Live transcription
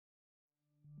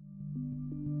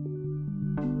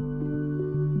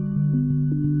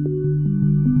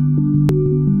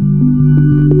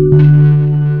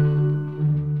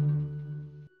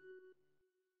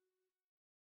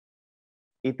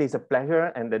It is a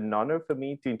pleasure and an honor for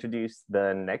me to introduce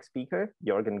the next speaker,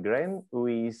 Jørgen Gren, who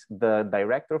is the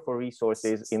Director for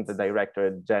Resources in the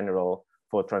Directorate General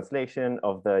for Translation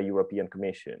of the European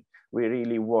Commission. We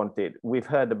really we've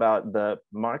heard about the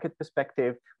market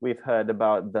perspective, we've heard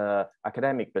about the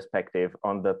academic perspective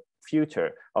on the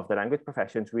future of the language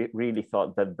professions. We really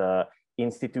thought that the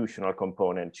institutional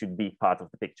component should be part of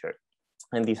the picture.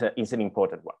 And this is an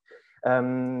important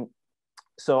one.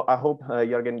 So I hope,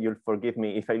 Jørgen, you'll forgive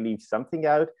me if I leave something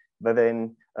out, but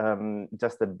then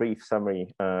just a brief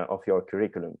summary of your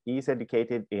curriculum. He's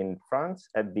educated in France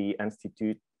at the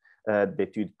Institut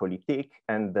d'études politiques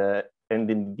and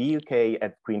in the UK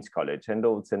at Queen's College, and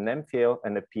holds an MPhil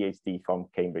and a PhD from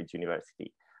Cambridge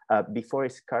University. Before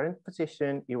his current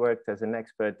position, he worked as an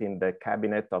expert in the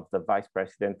cabinet of the Vice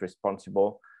President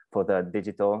responsible for the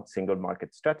digital single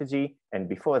market strategy. And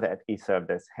before that, he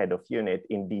served as head of unit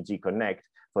in DG Connect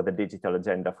for the digital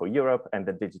agenda for Europe and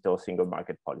the digital single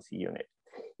market policy unit.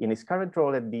 In his current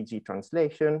role at DG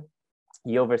Translation,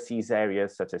 he oversees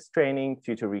areas such as training,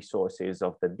 future resources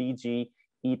of the DG,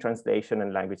 e-translation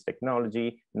and language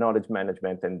technology, knowledge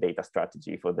management, and data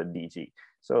strategy for the DG.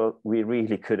 So we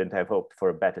really couldn't have hoped for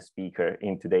a better speaker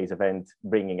in today's event,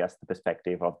 bringing us the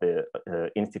perspective of the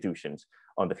institutions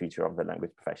on the future of the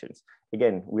language professions.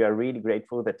 Again, we are really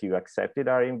grateful that you accepted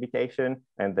our invitation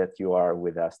and that you are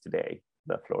with us today.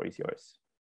 The floor is yours.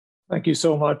 Thank you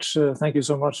so much. Thank you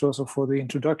so much also for the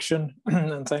introduction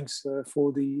and thanks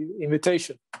for the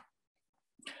invitation.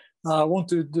 I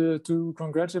wanted to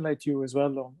congratulate you as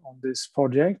well on this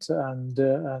project and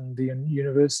the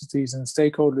universities and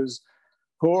stakeholders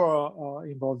who are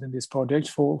involved in this project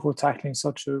for tackling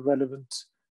such a relevant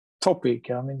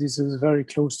topic. I mean, this is very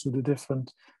close to the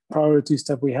different priorities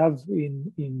that we have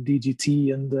in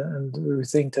DGT, and we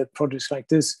think that projects like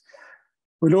this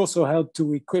will also help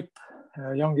to equip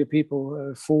younger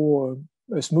people for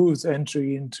a smooth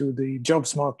entry into the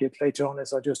jobs market later on,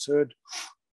 as I just heard.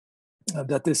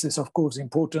 That this is of course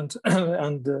important,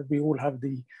 and we all have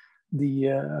the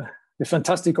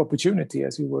fantastic opportunity,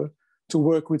 as you were, to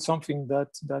work with something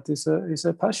that is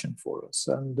a passion for us,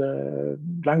 and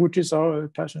languages are a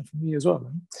passion for me as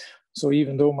well. So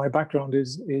even though my background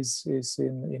is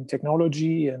in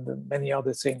technology and many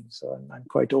other things, I'm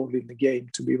quite old in the game,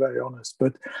 to be very honest.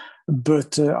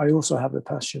 But I also have a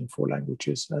passion for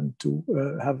languages and to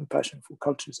have a passion for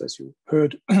cultures, as you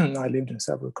heard. I lived in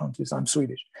several countries. I'm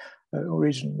Swedish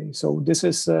originally, so this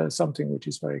is something which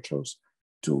is very close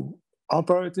to our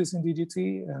priorities in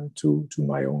DGT and to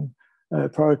my own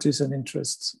priorities and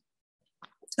interests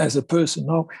as a person.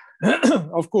 Now,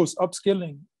 of course,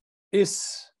 upskilling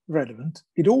is relevant.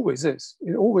 It always is.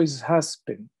 It always has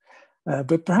been,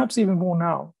 but perhaps even more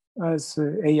now, as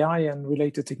AI and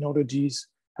related technologies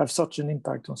have such an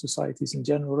impact on societies in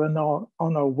general and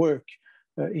on our work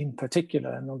in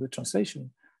particular, and on the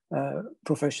translation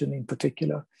profession in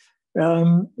particular.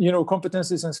 You know,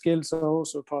 competencies and skills are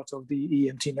also part of the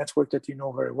EMT network that you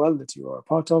know very well, that you are a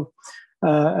part of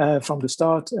from the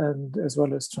start, and as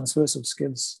well as transversal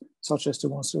skills, such as the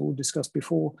ones that we discussed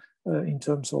before in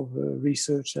terms of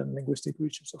research and linguistic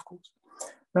research, of course.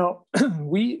 Now,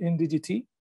 we in DGT,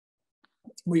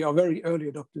 we are very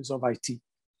early adopters of IT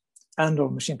and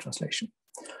of machine translation,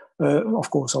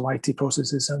 of course, of IT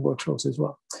processes and workflows as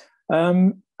well.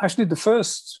 Actually, the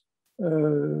first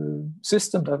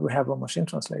system that we have on machine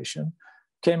translation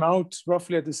came out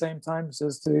roughly at the same time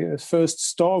as the first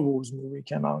Star Wars movie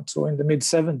came out, so in the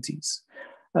mid-70s.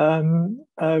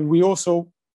 We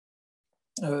also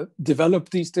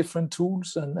developed these different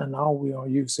tools, and now we are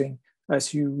using,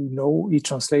 as you know,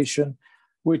 e-translation,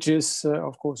 which is,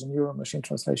 of course, a neural machine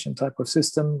translation type of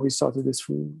system. We started this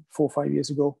 4 or 5 years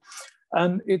ago,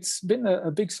 and it's been a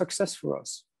big success for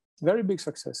us, very big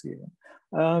success even.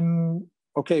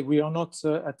 Okay, we are not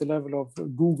at the level of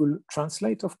Google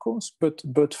Translate, of course,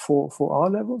 but for our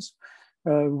levels,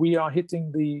 we are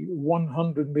hitting the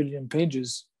 100 million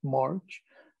pages mark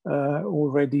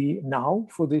already now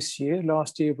for this year.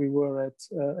 Last year we were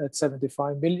at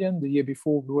 75 million. The year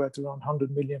before we were at around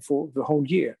 100 million for the whole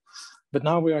year. But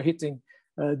now we are hitting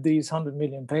these 100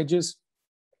 million pages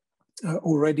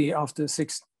already after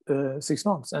six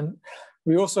months. And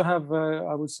we also have,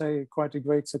 I would say, quite a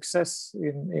great success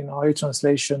in our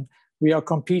e-translation. We are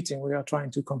trying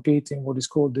to compete in what is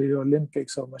called the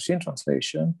Olympics of machine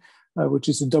translation, which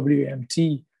is a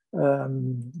WMT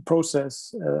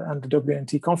process and the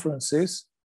WMT conferences.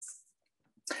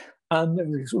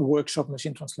 And workshop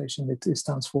machine translation, it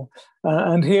stands for.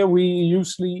 And here we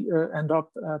usually end up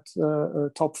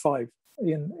at top 5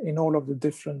 in all of the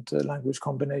different language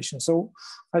combinations. So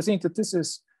I think that this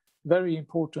is very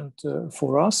important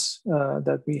for us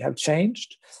that we have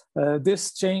changed.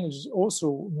 This change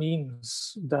also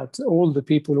means that all the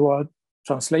people who are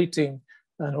translating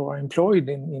and who are employed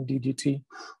in DGT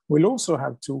will also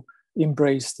have to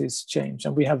embrace this change.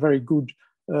 And we have very good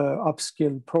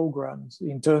upskill programs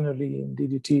internally in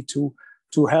DGT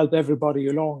to help everybody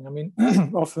along. I mean,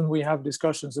 often we have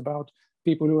discussions about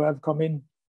people who have come in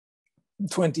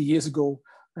 20 years ago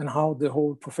and how the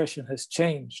whole profession has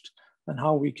changed and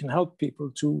how we can help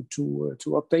people to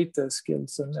update their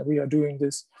skills. And we are doing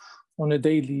this on a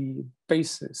daily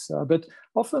basis. But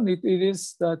often it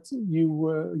is that you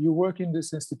work in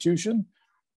this institution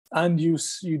and you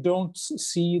don't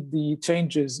see the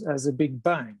changes as a big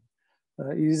bang.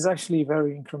 It is actually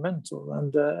very incremental.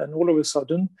 And all of a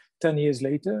sudden, 10 years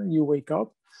later, you wake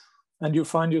up and you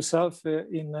find yourself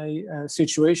in a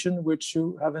situation which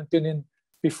you haven't been in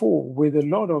before, with a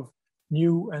lot of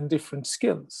new and different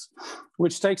skills,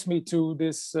 which takes me to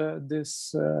this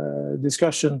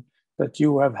discussion that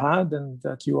you have had and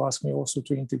that you asked me also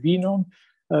to intervene on,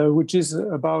 which is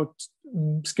about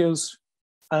skills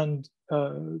and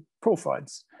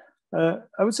profiles. I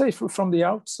would say from the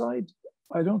outside,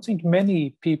 I don't think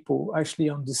many people actually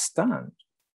understand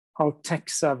how tech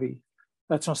savvy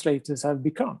translators have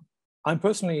become. I'm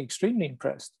personally extremely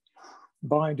impressed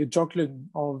by the juggling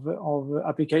of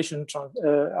applications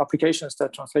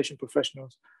that translation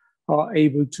professionals are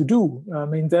able to do. I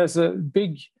mean, there's a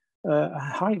big,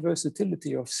 high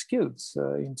versatility of skills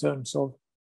in terms of,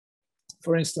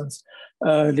 for instance,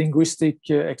 linguistic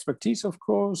expertise, of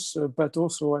course, but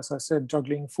also, as I said,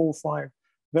 juggling 4 or 5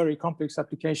 very complex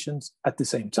applications at the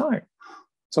same time.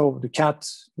 So the CAT,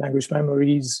 language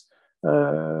memories,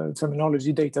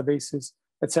 terminology databases,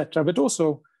 etc. But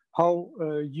also how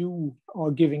you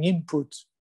are giving input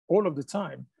all of the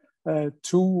time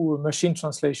to machine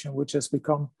translation, which has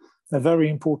become a very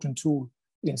important tool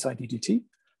inside DGT,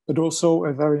 but also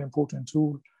a very important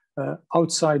tool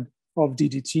outside of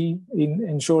DGT in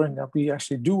ensuring that we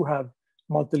actually do have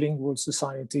multilingual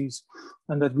societies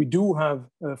and that we do have,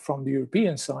 from the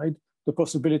European side, the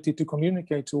possibility to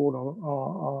communicate to all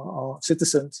our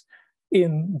citizens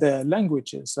in their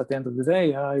languages. At the end of the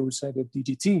day, I would say that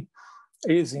DGT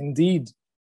is indeed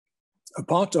a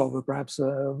part of, perhaps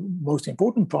most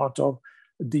important part of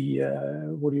the,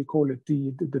 what do you call it,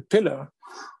 the pillar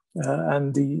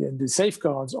and the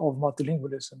safeguards of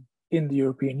multilingualism in the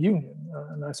European Union.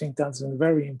 And I think that's a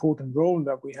very important role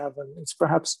that we have. And it's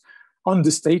perhaps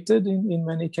understated in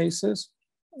many cases,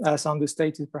 as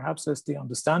understated perhaps as the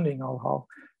understanding of how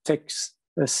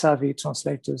tech-savvy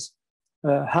translators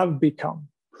have become.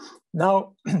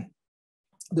 Now,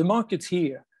 the market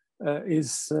here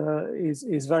is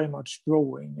very much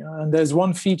growing. And there's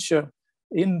one feature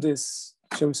in this,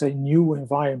 shall we say, new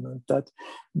environment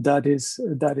that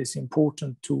is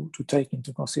important to take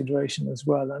into consideration as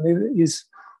well. And it is,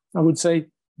 I would say,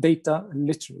 data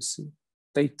literacy.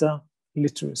 Data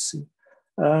literacy.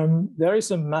 There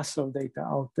is a mass of data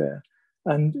out there,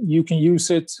 and you can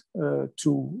use it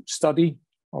to study,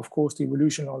 of course, the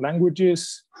evolution of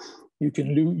languages. You can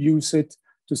use it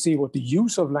to see what the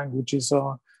use of languages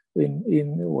are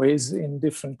in ways in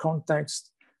different contexts,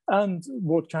 and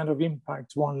what kind of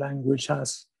impact one language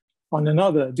has on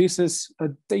another. This is a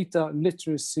data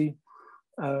literacy,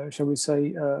 shall we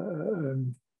say,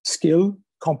 skill,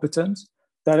 competence,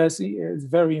 that is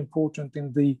very important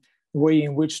in the way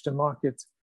in which the market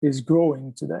is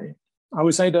growing today. I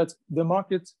would say that the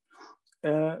market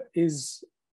is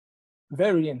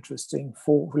very interesting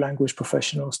for language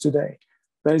professionals today.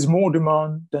 There is more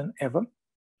demand than ever,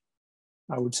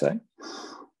 I would say.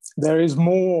 There is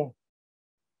more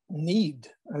need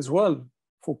as well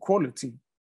for quality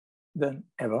than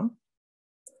ever.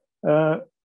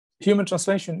 Human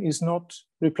translation is not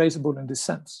replaceable in this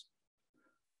sense.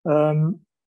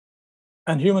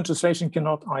 And human translation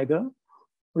cannot either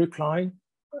reply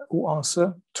or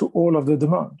answer to all of the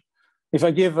demand. If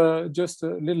I give just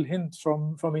a little hint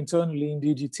from internally in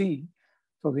DGT,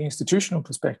 for the institutional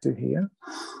perspective here,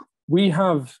 we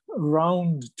have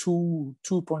around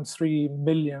 2.3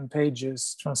 million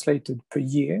pages translated per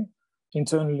year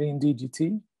internally in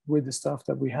DGT with the staff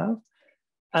that we have.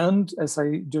 And as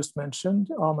I just mentioned,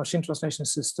 our machine translation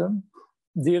system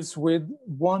deals with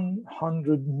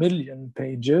 100 million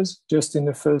pages just in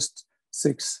the first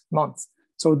 6 months.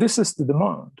 So this is the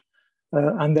demand.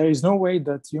 And there is no way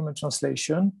that human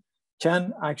translation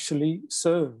can actually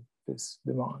serve this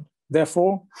demand.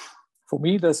 Therefore, for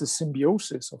me, there's a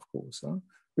symbiosis, of course,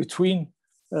 between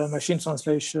machine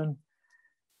translation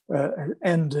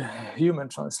and human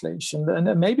translation.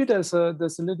 And maybe there's a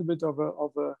little bit of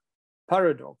a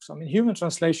paradox. I mean, human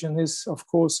translation is, of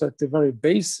course, at the very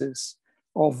basis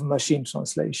of machine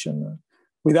translation.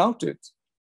 Without it,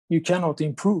 you cannot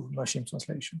improve machine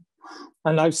translation.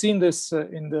 And I've seen this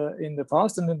in the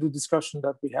past, and in the discussion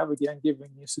that we have, again,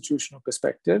 giving institutional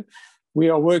perspective. We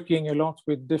are working a lot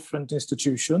with different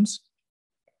institutions.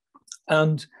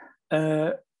 And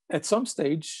at some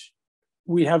stage,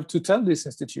 we have to tell these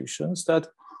institutions that,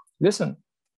 listen,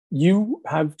 you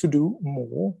have to do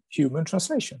more human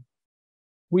translation.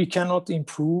 We cannot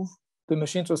improve the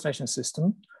machine translation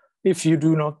system if you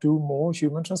do not do more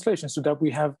human translation, so that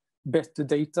we have better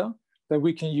data that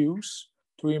we can use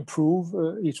to improve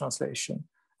e-translation.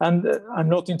 And I'm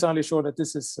not entirely sure that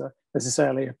this is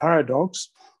necessarily a paradox,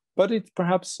 but it's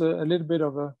perhaps a little bit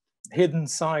of a hidden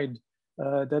side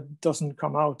that doesn't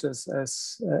come out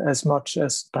as much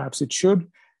as perhaps it should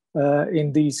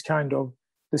in these kind of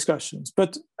discussions.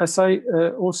 But as I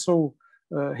also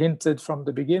hinted from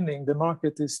the beginning, the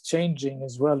market is changing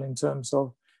as well in terms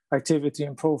of activity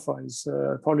and profiles.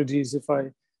 Apologies if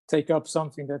I take up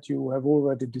something that you have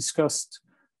already discussed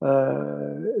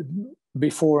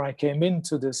before I came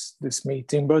into this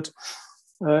meeting, but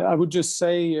I would just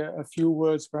say a few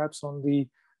words perhaps on the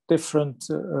different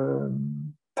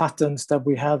patterns that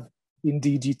we have in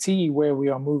DGT, where we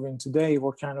are moving today,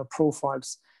 what kind of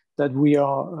profiles that we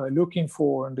are looking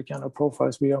for, and the kind of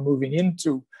profiles we are moving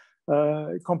into.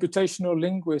 Computational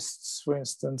linguists, for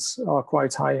instance, are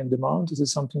quite high in demand. This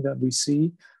is something that we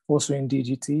see also in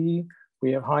DGT.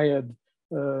 We have hired,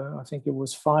 I think it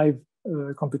was 5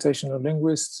 computational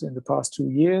linguists in the past 2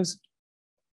 years.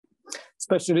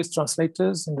 Specialist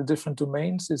translators in the different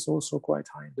domains is also quite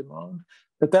high in demand.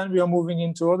 But then we are moving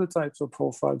into other types of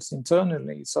profiles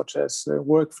internally, such as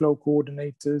workflow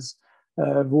coordinators,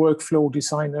 workflow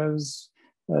designers,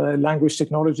 language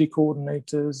technology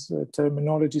coordinators,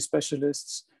 terminology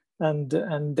specialists, and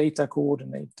data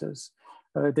coordinators.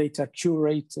 Data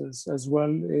curators as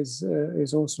well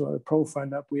is also a profile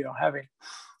that we are having.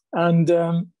 And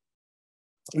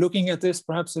looking at this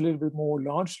perhaps a little bit more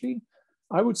largely,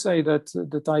 I would say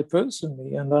that I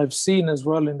personally, and I've seen as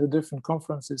well in the different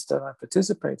conferences that I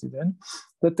participated in,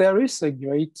 that there is a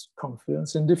great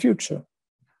confidence in the future.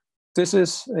 This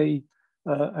is a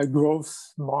growth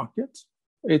market.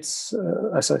 It's,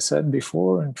 as I said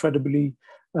before, incredibly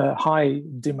high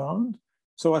demand.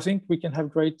 So I think we can have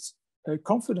great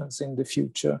confidence in the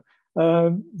future.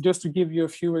 Just to give you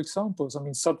a few examples, I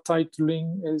mean,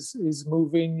 subtitling is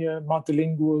moving,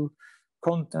 multilingual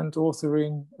content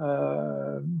authoring,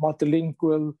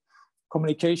 multilingual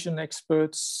communication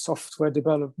experts, software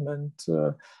development,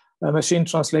 machine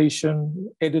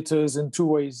translation, editors in 2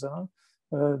 ways.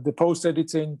 The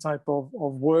post-editing type of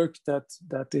work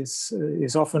that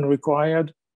is often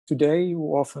required today,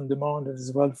 or often demanded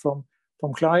as well from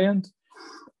client,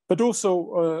 but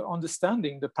also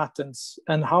understanding the patterns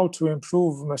and how to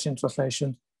improve machine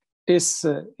translation is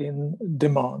in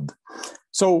demand.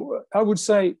 So I would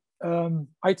say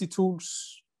IT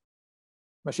tools,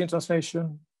 machine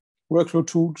translation, workflow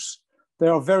tools, they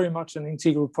are very much an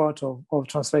integral part of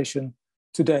translation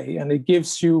today, and it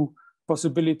gives you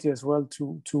possibility as well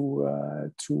to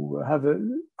have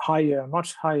a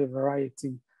much higher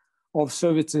variety of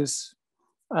services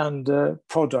and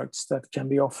products that can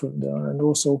be offered. And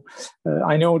also,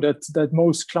 I know that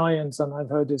most clients, and I've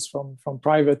heard this from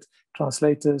private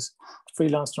translators,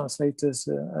 freelance translators,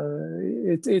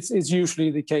 it's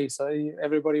usually the case.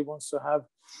 Everybody wants to have,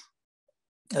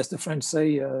 as the French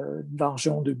say,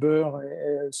 l'argent du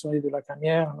beurre, soleil de la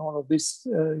canière, and all of these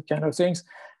kind of things.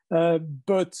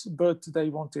 But they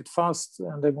want it fast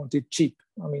and they want it cheap.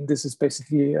 I mean, this is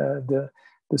basically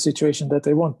the situation that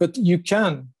they want. But you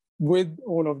can, with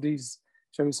all of these,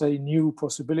 shall we say, new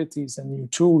possibilities and new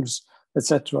tools,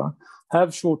 etc.,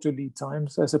 have shorter lead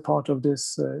times as a part of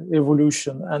this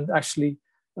evolution, and actually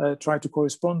try to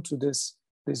correspond to this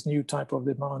new type of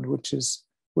demand, which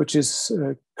is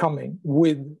coming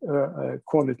with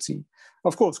quality.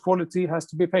 Of course, quality has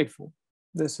to be paid for.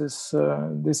 This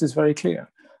is very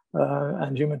clear.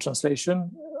 And human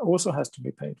translation also has to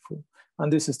be paid for.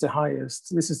 And this is the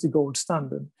highest, this is the gold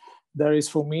standard. There is,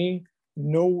 for me,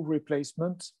 no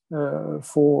replacement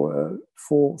for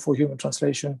human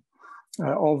translation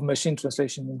of machine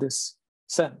translation in this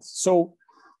sense. So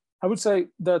I would say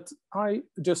that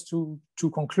just to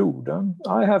conclude,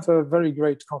 I have a very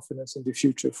great confidence in the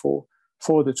future for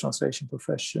the translation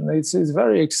profession. It's a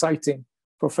very exciting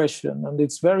profession, and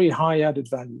it's very high added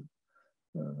value.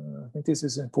 I think this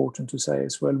is important to say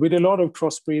as well, with a lot of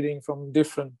crossbreeding from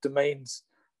different domains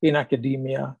in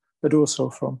academia, but also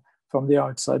from the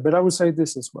outside. But I would say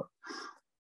this as well.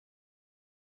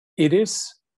 It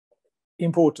is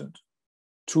important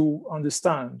to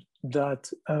understand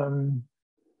that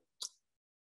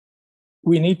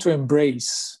we need to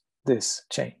embrace this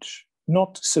change,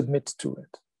 not submit to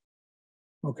it.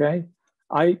 Okay,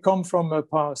 I come from a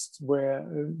past where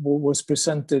what was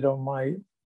presented on my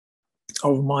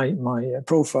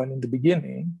profile in the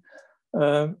beginning.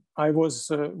 I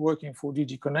was working for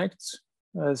DG Connect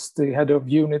as the head of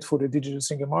unit for the digital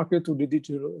single market, or the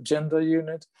digital agenda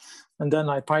unit, and then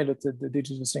I piloted the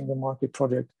digital single market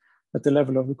project at the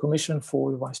level of the Commission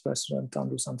for the Vice President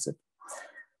Andrus Ansip.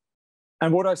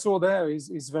 And what I saw there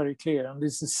is very clear, and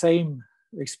it's the same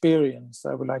experience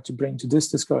I would like to bring to this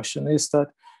discussion, is that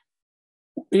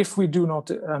if we do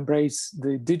not embrace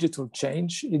the digital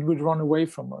change, it will run away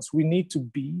from us. We need to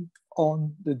be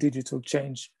on the digital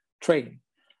change train.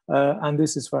 And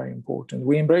this is very important.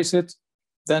 We embrace it,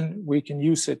 then we can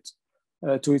use it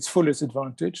to its fullest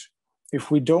advantage.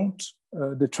 If we don't,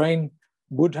 the train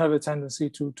would have a tendency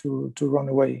to run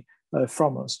away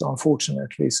from us,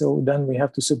 unfortunately. So then we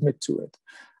have to submit to it.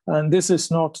 And this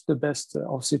is not the best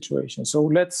of situations. So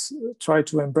let's try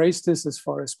to embrace this as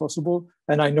far as possible.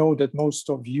 And I know that most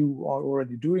of you are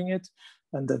already doing it,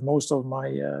 and that most of my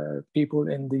people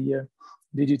in the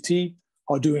DGT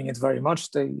are doing it very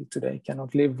much. They today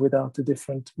cannot live without a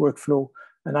different workflow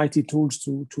and IT tools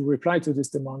to reply to this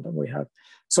demand that we have.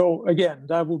 So again,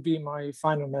 that would be my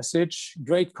final message.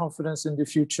 Great confidence in the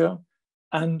future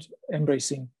and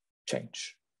embracing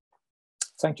change.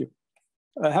 Thank you.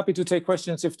 Happy to take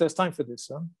questions if there's time for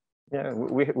this. Huh? Yeah,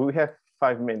 we have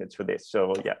 5 minutes for this.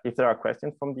 So yeah, if there are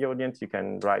questions from the audience, you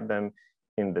can write them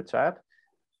in the chat.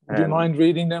 Do you mind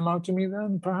reading them out to me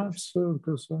then, perhaps?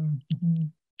 Because,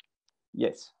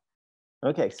 yes.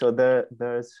 Okay, so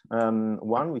there's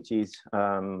one which is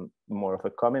more of a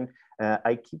comment.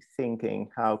 I keep thinking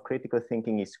how critical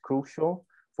thinking is crucial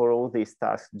for all these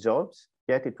task jobs,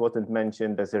 yet it wasn't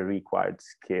mentioned as a required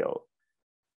skill.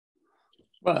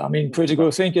 Well, I mean, critical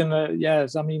thinking,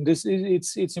 yes. I mean,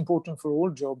 it's important for all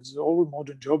jobs, all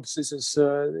modern jobs. This is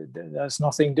there's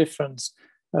nothing different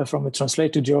from a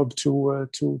translator job to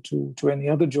any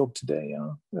other job today.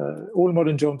 All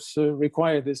modern jobs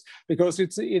require this, because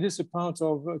it is a part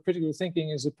of critical thinking.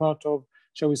 Is a part of,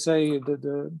 shall we say,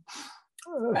 the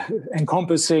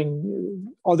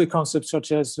encompassing other concepts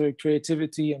such as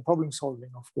creativity and problem solving,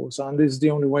 of course. And this is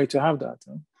the only way to have that.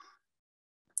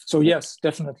 So yes,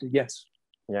 definitely yes.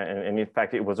 Yeah, and in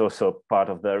fact, it was also part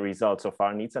of the results of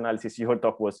our needs analysis. Your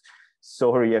talk was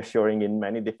so reassuring in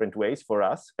many different ways for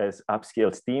us as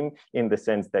UPSKILLS team, in the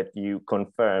sense that you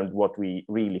confirmed what we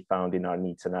really found in our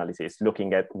needs analysis,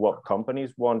 looking at what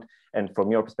companies want. And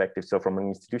from your perspective, so from an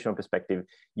institutional perspective,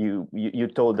 you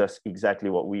told us exactly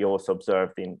what we also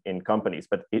observed in companies,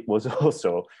 but it was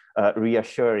also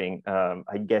reassuring,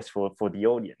 I guess, for the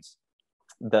audience.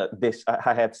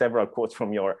 I had several quotes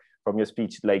from your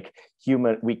speech, like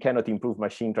we cannot improve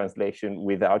machine translation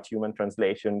without human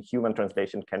translation. Human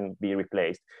translation can be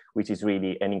replaced, which is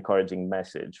really an encouraging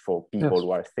message for people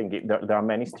who are thinking. There are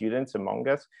many students among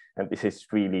us, and this is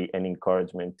really an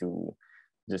encouragement to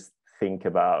just think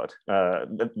about,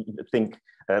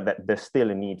 that there's still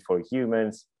a need for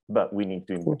humans, but we need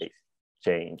to embrace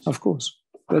change. Of course,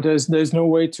 but there's no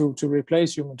way to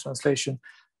replace human translation.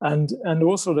 And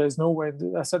also there's no way,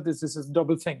 I said this is a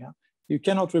double thing. Huh? You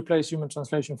cannot replace human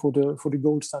translation for the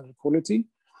gold standard quality.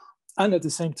 And at the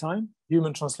same time,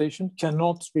 human translation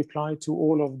cannot reply to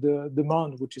all of the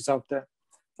demand which is out there.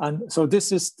 And so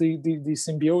this is the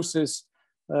symbiosis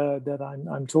that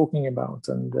I'm talking about.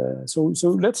 And so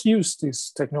let's use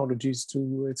these technologies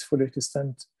to its fullest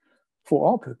extent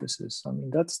for our purposes. I mean,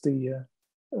 that's the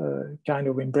kind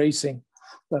of embracing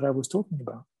that I was talking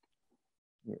about.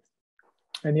 Yes.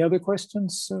 Any other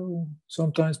questions? So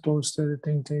sometimes post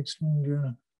editing takes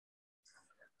longer.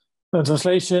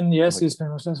 Translation, yes, it's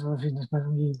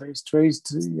based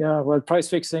traced. Yeah, well, price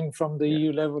fixing from the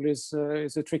EU level is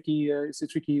a tricky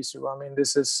issue. I mean,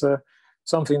 this is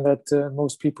something that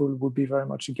most people would be very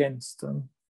much against.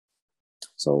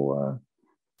 So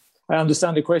I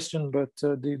understand the question, but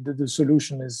the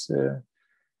solution is a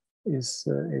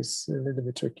little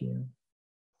bit tricky.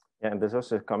 Yeah, and there's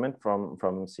also a comment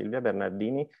from Silvia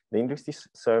Bernardini. The industry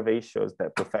survey shows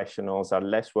that professionals are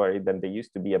less worried than they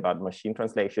used to be about machine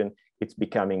translation. It's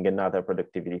becoming another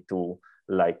productivity tool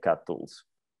like CAT tools.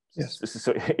 Yes.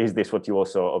 So is this what you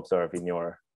also observe in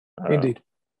your? Indeed.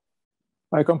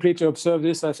 I completely observe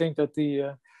this. I think that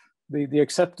the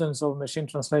acceptance of machine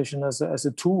translation as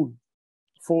a tool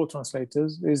for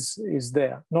translators is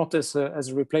there, not as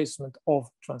a replacement of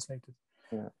translators.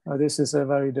 Yeah. This is a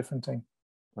very different thing.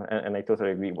 and I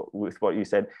totally agree with what you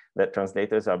said, that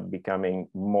translators are becoming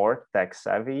more tech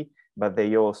savvy, but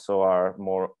they also are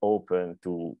more open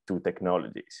to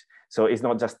technologies. So it's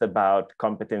not just about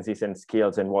competencies and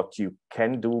skills and what you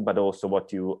can do, but also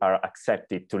what you are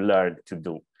accepted to learn to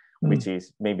do, which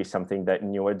is maybe something that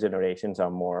newer generations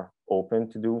are more open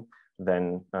to do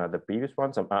than the previous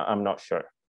ones. I'm not sure.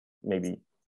 Maybe.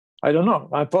 I don't know.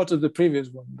 I'm part of the previous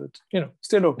one, but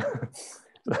still open.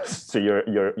 So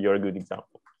you're a good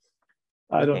example.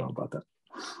 I don't know about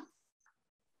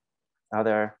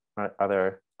that.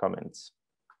 Other comments?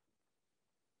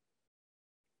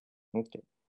 Okay.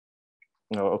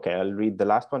 No, okay, I'll read the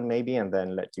last one maybe and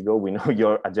then let you go. We know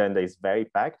your agenda is very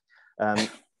packed.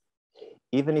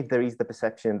 Even if there is the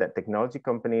perception that technology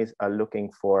companies are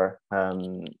looking for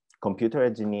computer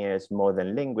engineers more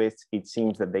than linguists, it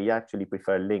seems that they actually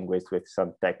prefer linguists with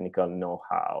some technical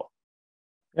know-how.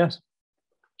 Yes,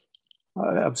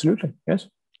 absolutely. Yes.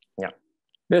 Yeah.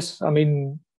 Yes, I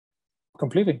mean,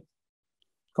 completely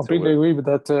agree with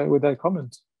that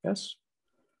comment. Yes.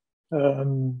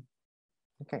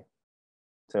 Okay.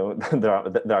 So there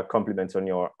are compliments on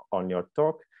your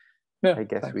talk. Yeah, I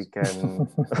guess thanks. we can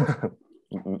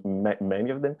many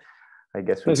of them. I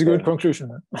guess that's a good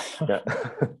conclusion. Yeah.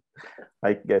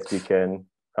 I guess we can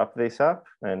wrap this up,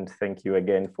 and thank you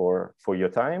again for your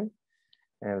time.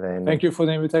 And then thank you for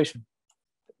the invitation.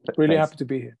 Really happy to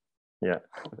be here. Yeah,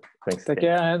 thanks. Take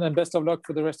care and best of luck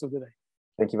for the rest of the day.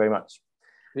 Thank you very much.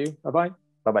 See you. Bye-bye.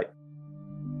 Bye-bye.